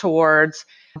 progress towards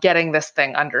getting this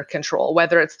thing under control,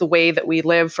 whether it's the way that we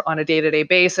live on a day-to-day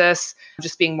basis,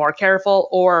 just being more careful,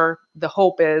 or the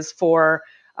hope is for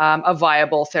a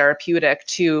viable therapeutic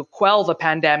to quell the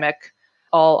pandemic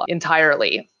all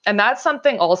entirely. And that's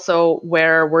something also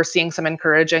where we're seeing some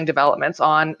encouraging developments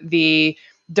on the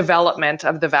development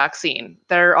of the vaccine.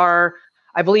 There are,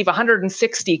 I believe,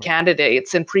 160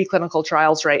 candidates in preclinical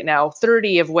trials right now,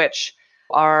 30 of which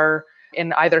are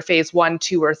in either phase 1,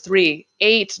 2, or 3.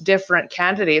 8 different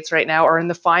candidates right now are in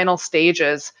the final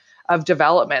stages of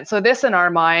development. So this, in our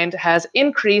mind, has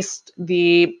increased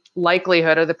the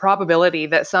likelihood or the probability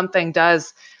that something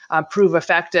does prove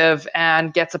effective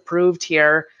and gets approved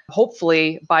here,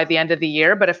 hopefully by the end of the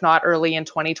year, but if not early in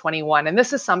 2021. And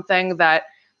this is something that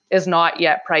is not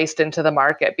yet priced into the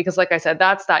market because, like I said,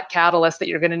 that's that catalyst that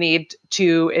you're going to need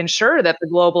to ensure that the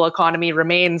global economy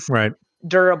remains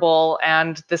durable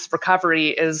and this recovery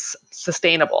is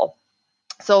sustainable.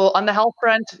 So on the health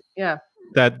front,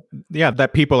 that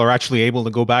people are actually able to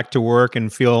go back to work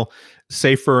and feel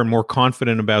safer and more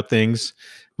confident about things.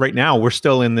 right now we're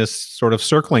still in this sort of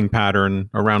circling pattern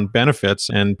around benefits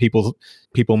and people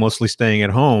mostly staying at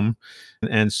home.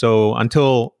 And so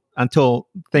until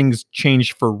things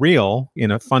change for real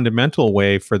in a fundamental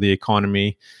way for the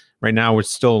economy, right now it's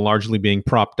still largely being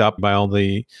propped up by all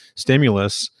the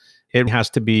stimulus. It has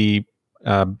to be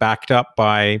backed up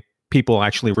by people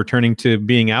actually returning to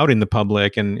being out in the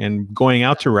public and going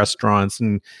out to restaurants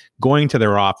and going to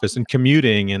their office and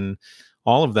commuting and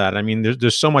all of that. I mean,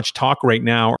 there's so much talk right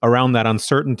now around that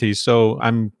uncertainty. So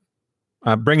I'm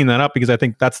bringing that up because I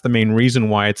think that's the main reason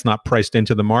why it's not priced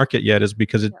into the market yet, is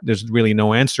because there's really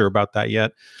no answer about that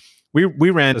yet. We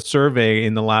ran a survey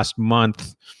in the last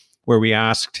month where we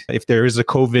asked, if there is a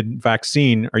COVID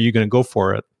vaccine, are you going to go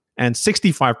for it? And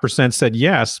 65% said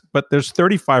yes, but there's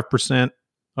 35%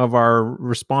 of our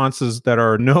responses that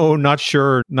are no, not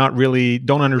sure, not really,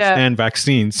 don't understand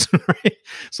vaccines. Right?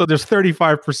 So there's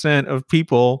 35% of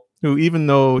people who, even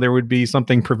though there would be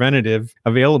something preventative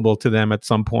available to them at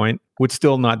some point, would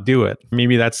still not do it.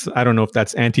 Maybe that's, I don't know if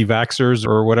that's anti-vaxxers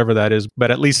or whatever that is,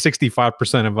 but at least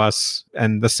 65% of us,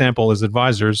 and the sample is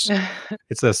advisors.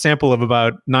 It's a sample of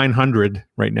about 900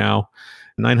 right now.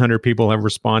 900 people have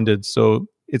responded. So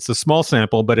it's a small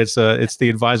sample, but it's the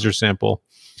advisor sample.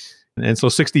 And so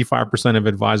 65% of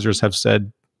advisors have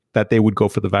said that they would go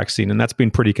for the vaccine. And that's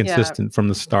been pretty consistent from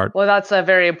the start. Well, that's a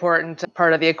very important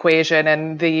part of the equation,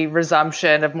 and the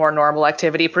resumption of more normal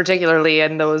activity, particularly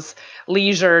in those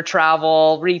leisure,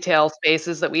 travel, retail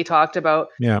spaces that we talked about.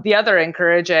 Yeah. The other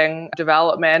encouraging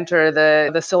development, or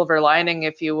the silver lining,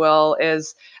 if you will,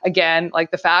 is, again,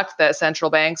 like the fact that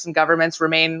central banks and governments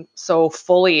remain so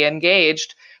fully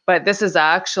engaged. But this has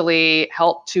actually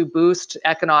helped to boost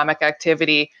economic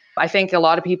activity. I think a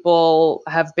lot of people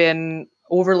have been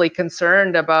overly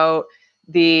concerned about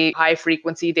the high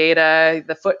frequency data,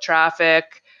 the foot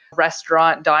traffic,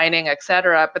 restaurant dining, et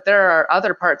cetera. But there are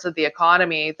other parts of the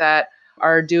economy that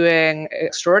are doing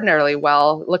extraordinarily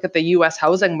well. Look at the US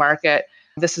housing market.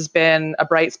 This has been a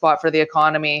bright spot for the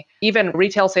economy. Even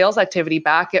retail sales activity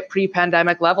back at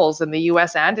pre-pandemic levels in the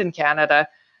US and in Canada.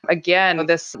 Again,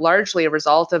 this largely a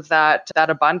result of that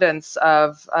abundance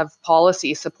of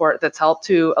policy support that's helped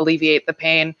to alleviate the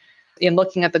pain. In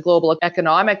looking at the global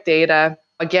economic data,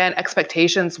 again,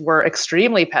 expectations were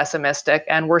extremely pessimistic,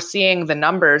 and we're seeing the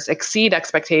numbers exceed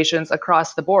expectations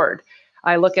across the board.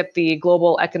 I look at the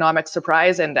Global Economic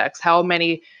Surprise Index, how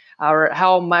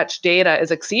much data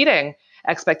is exceeding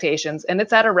expectations, and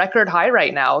it's at a record high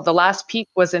right now. The last peak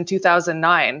was in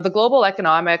 2009. The global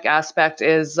economic aspect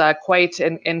is quite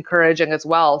encouraging as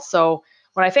well. So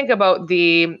when I think about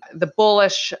the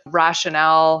bullish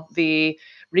rationale, the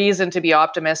reason to be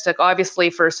optimistic, obviously,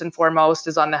 first and foremost,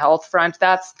 is on the health front.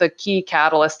 That's the key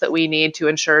catalyst that we need to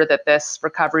ensure that this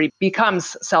recovery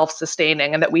becomes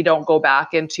self-sustaining and that we don't go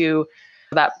back into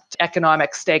that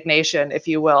economic stagnation, if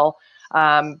you will.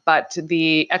 But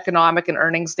the economic and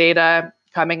earnings data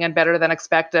coming in better than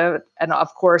expected. And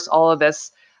of course, all of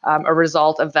this a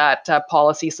result of that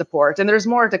policy support. And there's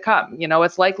more to come. You know,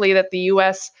 it's likely that the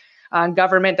U.S.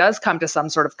 Government does come to some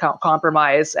sort of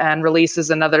compromise and releases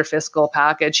another fiscal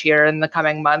package here in the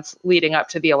coming months leading up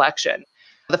to the election.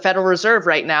 The Federal Reserve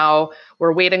right now,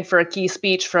 we're waiting for a key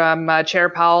speech from Chair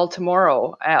Powell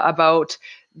tomorrow about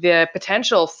the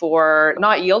potential for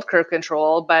not yield curve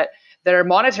control, but their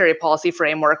monetary policy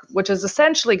framework, which is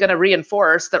essentially going to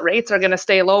reinforce that rates are going to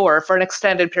stay lower for an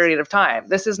extended period of time.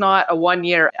 This is not a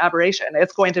one-year aberration.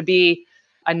 It's going to be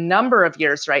a number of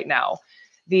years right now.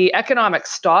 The economic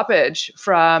stoppage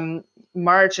from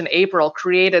March and April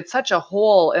created such a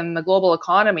hole in the global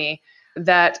economy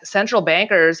that central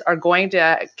bankers are going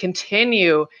to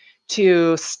continue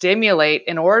to stimulate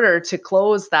in order to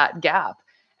close that gap.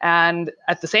 And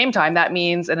at the same time, that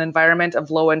means an environment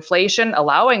of low inflation,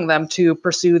 allowing them to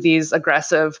pursue these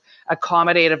aggressive,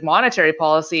 accommodative monetary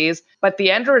policies. But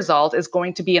the end result is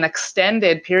going to be an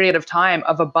extended period of time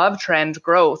of above trend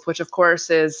growth, which of course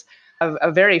is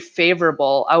a very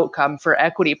favorable outcome for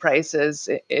equity prices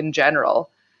in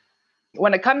general.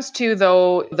 When it comes to,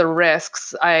 though, the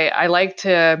risks, I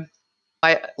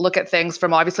look at things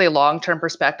from obviously a long-term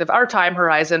perspective. Our time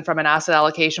horizon from an asset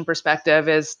allocation perspective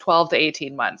is 12 to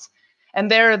 18 months.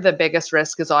 And there, the biggest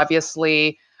risk is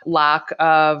obviously lack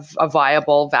of a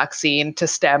viable vaccine to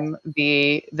stem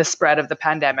the spread of the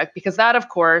pandemic, because that, of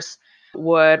course,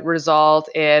 would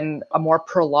result in a more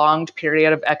prolonged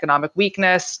period of economic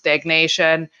weakness,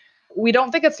 stagnation. We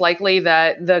don't think it's likely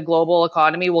that the global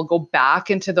economy will go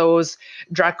back into those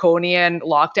draconian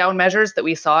lockdown measures that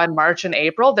we saw in March and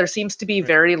April. There seems to be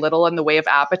very little in the way of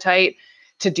appetite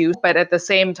to do. But at the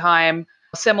same time,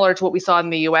 similar to what we saw in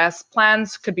the US,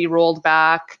 plans could be rolled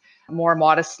back. more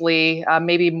modestly,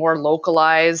 maybe more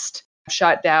localized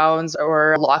shutdowns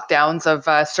or lockdowns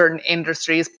of certain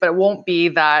industries, but it won't be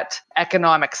that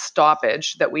economic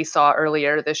stoppage that we saw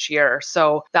earlier this year.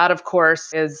 So that, of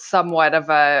course, is somewhat of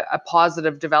a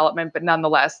positive development, but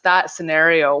nonetheless, that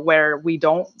scenario where we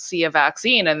don't see a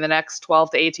vaccine in the next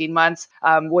 12 to 18 months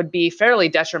would be fairly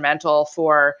detrimental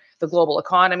for the global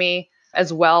economy,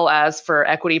 as well as for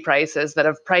equity prices that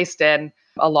have priced in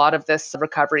a lot of this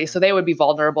recovery. So they would be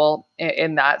vulnerable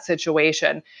in that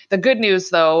situation. The good news,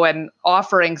 though, and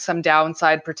offering some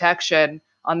downside protection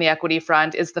on the equity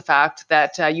front is the fact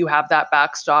that you have that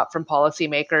backstop from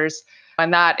policymakers.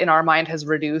 And that, in our mind, has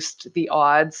reduced the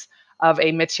odds of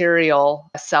a material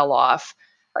sell-off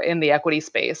in the equity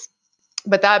space.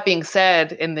 But that being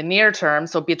said, in the near term,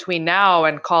 so between now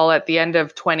and call it the end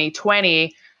of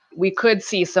 2020, we could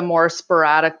see some more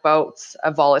sporadic bouts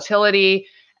of volatility.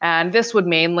 And this would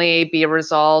mainly be a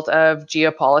result of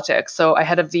geopolitics. So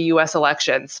ahead of the US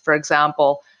elections, for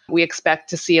example, we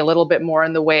expect to see a little bit more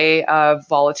in the way of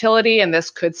volatility, and this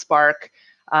could spark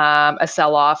a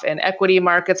sell-off in equity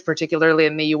markets, particularly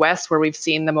in the US, where we've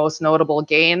seen the most notable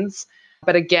gains.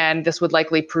 But again, this would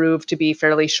likely prove to be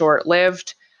fairly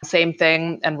short-lived. Same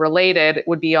thing and related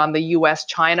would be on the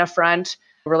US-China front.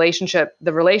 The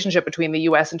relationship between the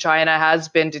US and China has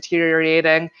been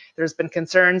deteriorating. There's been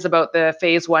concerns about the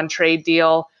phase one trade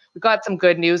deal. We got some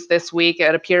good news this week.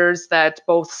 It appears that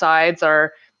both sides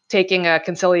are taking a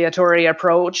conciliatory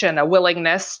approach and a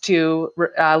willingness to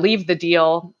leave the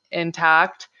deal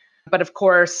intact. But of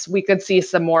course, we could see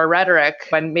some more rhetoric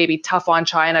and maybe tough on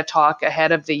China talk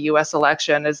ahead of the US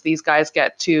election as these guys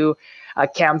get to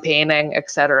campaigning,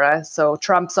 et cetera. So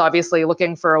Trump's obviously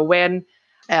looking for a win.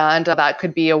 And that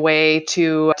could be a way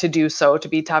to do so, to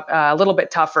be a little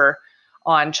bit tougher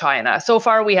on China. So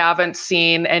far, we haven't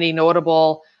seen any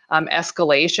notable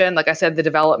escalation. Like I said, the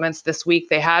developments this week,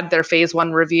 they had their phase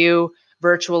one review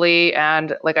virtually.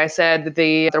 And like I said,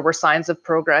 there were signs of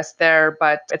progress there,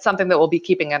 but it's something that we'll be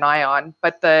keeping an eye on.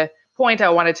 But the point I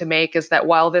wanted to make is that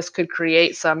while this could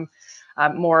create some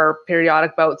more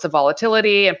periodic bouts of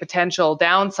volatility and potential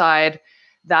downside,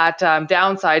 that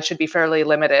downside should be fairly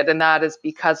limited. And that is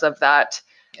because of that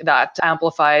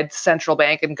amplified central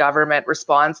bank and government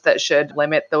response that should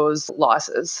limit those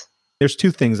losses. There's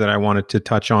two things that I wanted to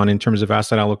touch on in terms of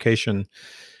asset allocation.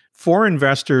 For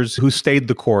investors who stayed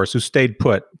the course, who stayed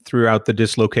put throughout the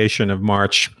dislocation of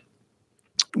March,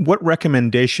 what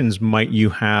recommendations might you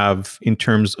have in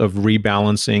terms of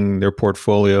rebalancing their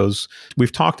portfolios?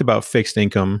 We've talked about fixed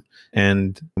income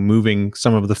and moving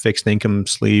some of the fixed income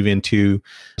sleeve into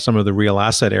some of the real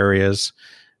asset areas.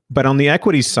 But on the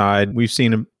equity side, we've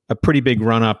seen a pretty big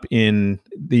run up in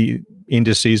the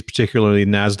indices, particularly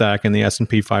NASDAQ and the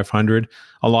S&P 500.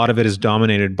 A lot of it is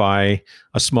dominated by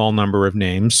a small number of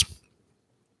names.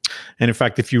 And in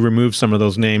fact, if you remove some of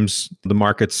those names, the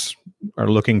markets are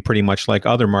looking pretty much like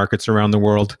other markets around the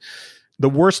world. The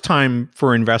worst time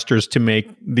for investors to make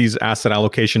these asset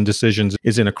allocation decisions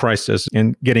is in a crisis,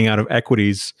 and getting out of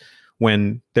equities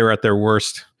when they're at their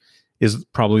worst is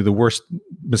probably the worst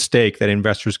mistake that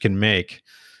investors can make.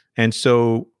 And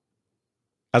so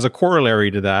as a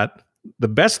corollary to that, the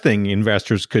best thing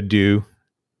investors could do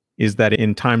is that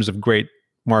in times of great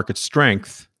market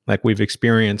strength, like we've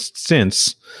experienced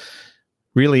since,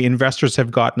 really investors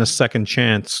have gotten a second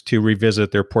chance to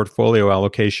revisit their portfolio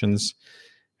allocations.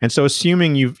 And so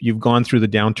assuming you've gone through the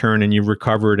downturn and you've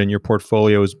recovered and your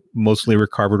portfolio is mostly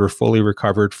recovered or fully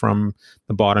recovered from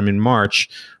the bottom in March,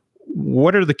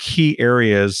 what are the key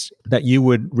areas that you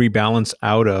would rebalance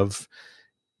out of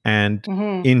and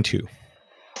into?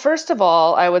 First of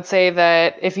all, I would say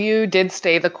that if you did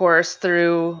stay the course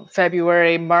through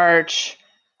February, March,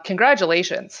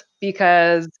 congratulations,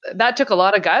 because that took a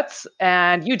lot of guts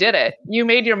and you did it. You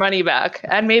made your money back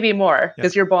and maybe more,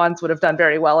 because your bonds would have done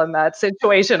very well in that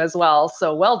situation as well.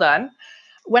 So well done.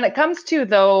 When it comes to,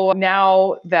 though,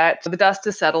 now that the dust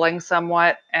is settling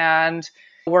somewhat and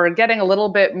we're getting a little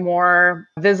bit more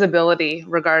visibility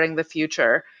regarding the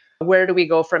future, where do we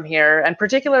go from here? And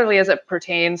particularly as it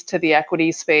pertains to the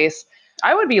equity space,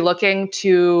 I would be looking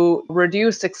to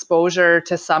reduce exposure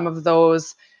to some of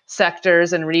those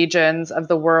sectors and regions of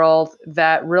the world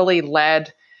that really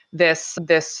led this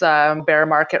bear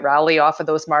market rally off of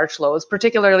those March lows,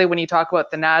 particularly when you talk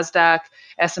about the NASDAQ,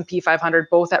 S&P 500,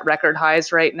 both at record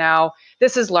highs right now.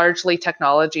 This is largely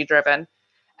technology driven.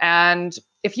 And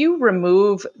if you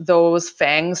remove those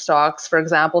FANG stocks, for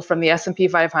example, from the S&P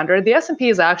 500, the S&P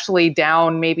is actually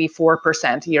down maybe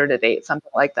 4% year to date,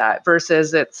 something like that,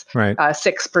 versus its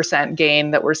 6%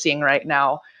 gain that we're seeing right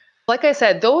now. Like I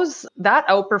said, that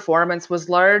outperformance was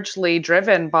largely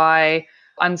driven by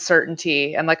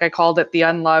uncertainty. And like I called it, the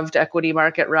unloved equity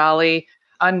market rally,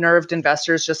 unnerved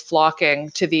investors just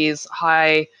flocking to these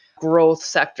high growth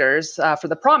sectors for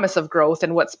the promise of growth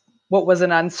in what was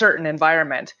an uncertain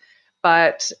environment.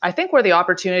 But I think where the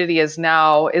opportunity is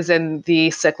now is in the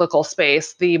cyclical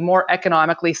space, the more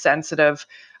economically sensitive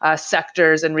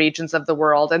sectors and regions of the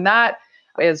world. And that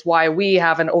is why we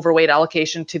have an overweight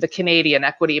allocation to the Canadian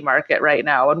equity market right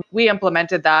now. And we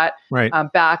implemented that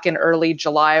back in early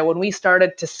July when we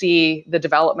started to see the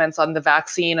developments on the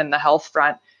vaccine and the health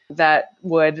front that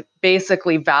would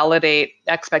basically validate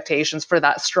expectations for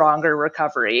that stronger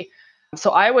recovery.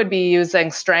 So I would be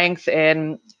using strength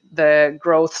in the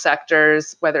growth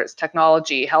sectors, whether it's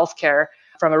technology, healthcare,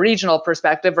 from a regional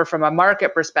perspective or from a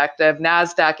market perspective,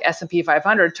 NASDAQ, S&P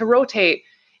 500, to rotate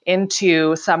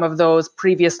into some of those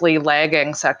previously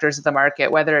lagging sectors of the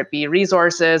market, whether it be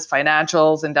resources,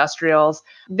 financials, industrials.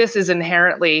 This is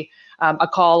inherently a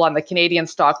call on the Canadian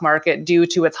stock market due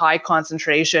to its high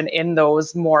concentration in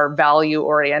those more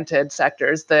value-oriented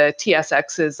sectors. The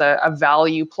TSX is a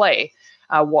value play,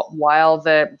 while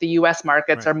the US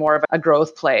markets are more of a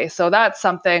growth play. So that's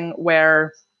something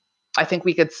where I think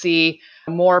we could see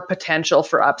more potential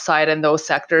for upside in those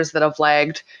sectors that have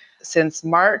lagged since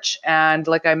March. And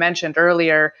like I mentioned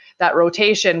earlier, that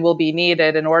rotation will be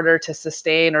needed in order to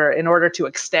sustain or in order to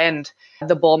extend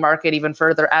the bull market even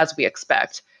further, as we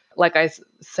expect. Like I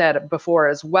said before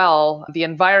as well, the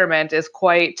environment is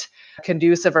quite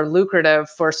conducive or lucrative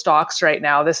for stocks right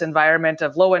now. This environment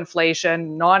of low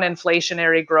inflation,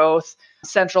 non-inflationary growth,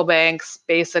 central banks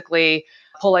basically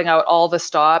pulling out all the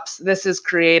stops. This is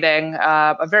creating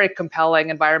a very compelling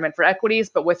environment for equities,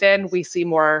 but within we see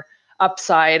more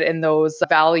upside in those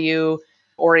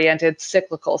value-oriented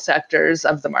cyclical sectors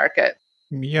of the market.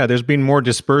 Yeah, there's been more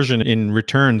dispersion in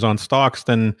returns on stocks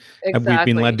than we've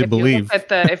been led to believe.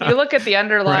 If you look at the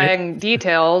underlying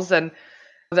details, and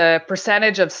the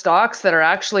percentage of stocks that are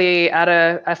actually at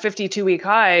a 52-week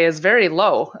high is very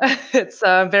low. It's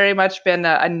very much been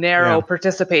a narrow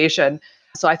participation.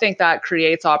 So I think that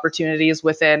creates opportunities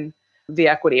within the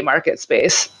equity market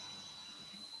space.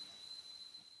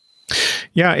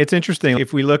 Yeah, it's interesting.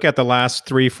 If we look at the last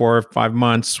 3, 4, 5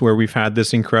 months where we've had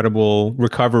this incredible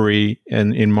recovery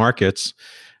in markets,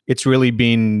 it's really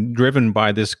been driven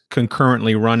by this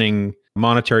concurrently running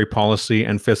monetary policy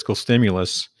and fiscal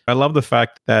stimulus. I love the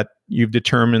fact that you've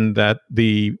determined that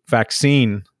the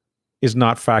vaccine is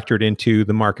not factored into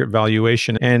the market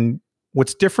valuation. And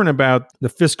what's different about the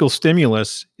fiscal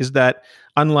stimulus is that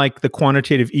unlike the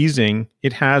quantitative easing,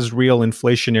 it has real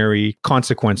inflationary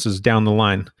consequences down the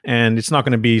line. And it's not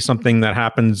going to be something that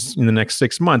happens in the next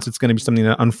 6 months. It's going to be something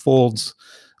that unfolds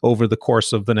over the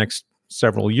course of the next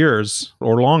several years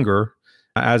or longer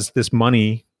as this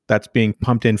money that's being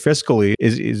pumped in fiscally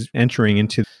is entering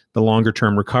into the longer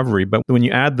term recovery. But when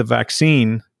you add the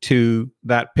vaccine to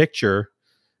that picture,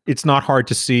 it's not hard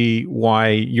to see why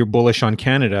you're bullish on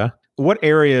Canada. What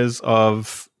areas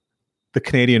of the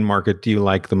Canadian market do you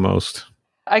like the most?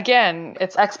 Again,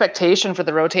 it's expectation for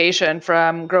the rotation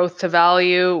from growth to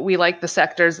value. We like the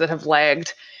sectors that have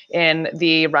lagged in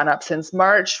the run-up since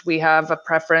March. We have a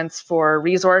preference for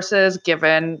resources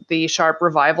given the sharp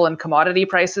revival in commodity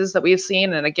prices that we've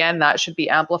seen. And again, that should be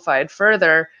amplified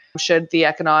further should the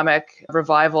economic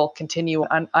revival continue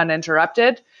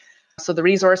uninterrupted. So the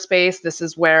resource space, this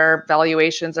is where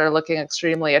valuations are looking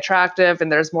extremely attractive and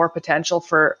there's more potential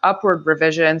for upward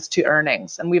revisions to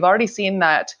earnings. And we've already seen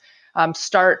that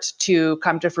start to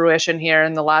come to fruition here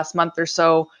in the last month or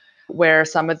so, where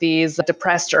some of these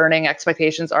depressed earning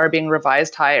expectations are being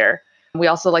revised higher. We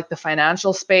also like the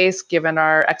financial space, given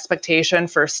our expectation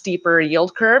for steeper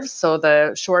yield curves. So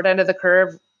the short end of the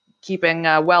curve keeping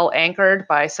well anchored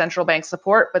by central bank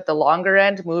support, but the longer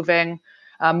end moving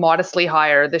modestly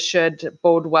higher. This should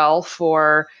bode well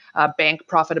for bank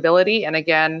profitability. And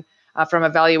again, from a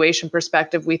valuation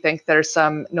perspective, we think there's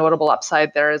some notable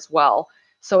upside there as well.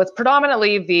 So it's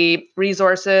predominantly the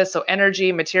resources, so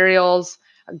energy, materials.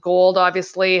 Gold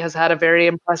obviously has had a very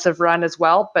impressive run as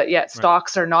well, but yet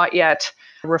stocks are not yet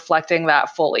reflecting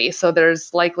that fully. So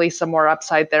there's likely some more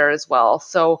upside there as well.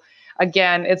 So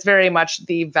again, it's very much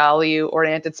the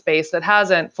value-oriented space that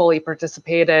hasn't fully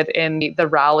participated in the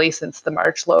rally since the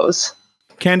March lows.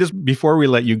 Candice, before we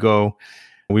let you go,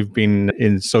 we've been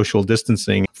in social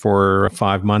distancing for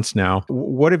 5 months now.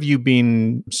 What have you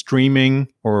been streaming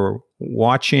or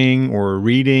watching or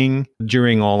reading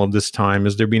during all of this time?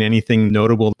 Has there been anything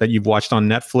notable that you've watched on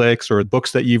Netflix or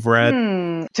books that you've read?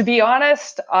 To be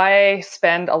honest, I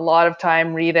spend a lot of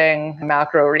time reading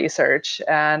macro research,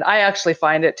 and I actually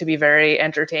find it to be very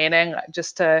entertaining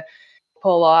just to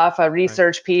pull off a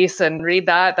research piece and read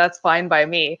that, that's fine by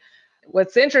me.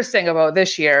 What's interesting about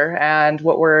this year and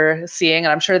what we're seeing,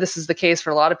 and I'm sure this is the case for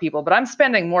a lot of people, but I'm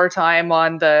spending more time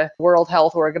on the World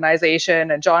Health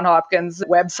Organization and Johns Hopkins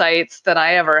websites than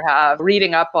I ever have,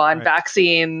 reading up on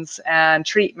vaccines and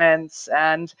treatments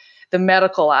and the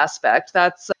medical aspect.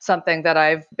 That's something that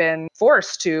I've been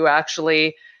forced to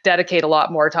actually dedicate a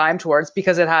lot more time towards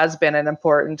because it has been an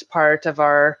important part of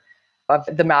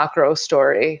the macro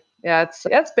story. Yeah,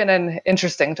 it's been an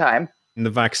interesting time. And the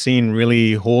vaccine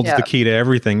really holds the key to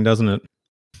everything, doesn't it?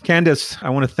 Candice, I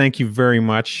want to thank you very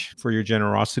much for your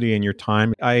generosity and your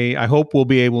time. I hope we'll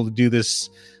be able to do this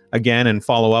again and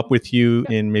follow up with you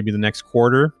in maybe the next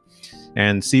quarter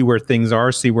and see where things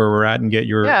are, see where we're at, and get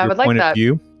your point of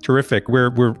view. Terrific.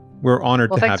 We're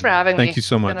honored to have you. Thanks for having me. Thank you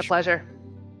so much. It's been a pleasure.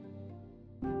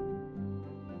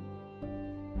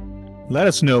 Let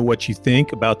us know what you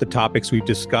think about the topics we've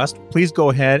discussed. Please go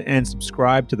ahead and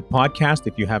subscribe to the podcast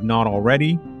if you have not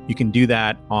already. You can do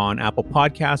that on Apple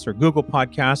Podcasts or Google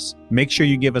Podcasts. Make sure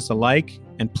you give us a like,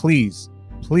 and please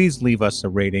leave us a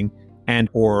rating and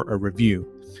or a review.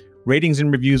 Ratings and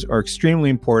reviews are extremely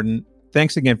important.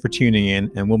 Thanks again for tuning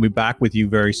in, and we'll be back with you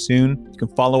very soon. You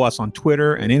can follow us on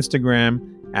Twitter and Instagram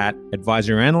at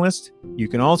Advisor Analyst. You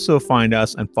can also find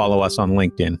us and follow us on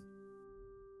LinkedIn.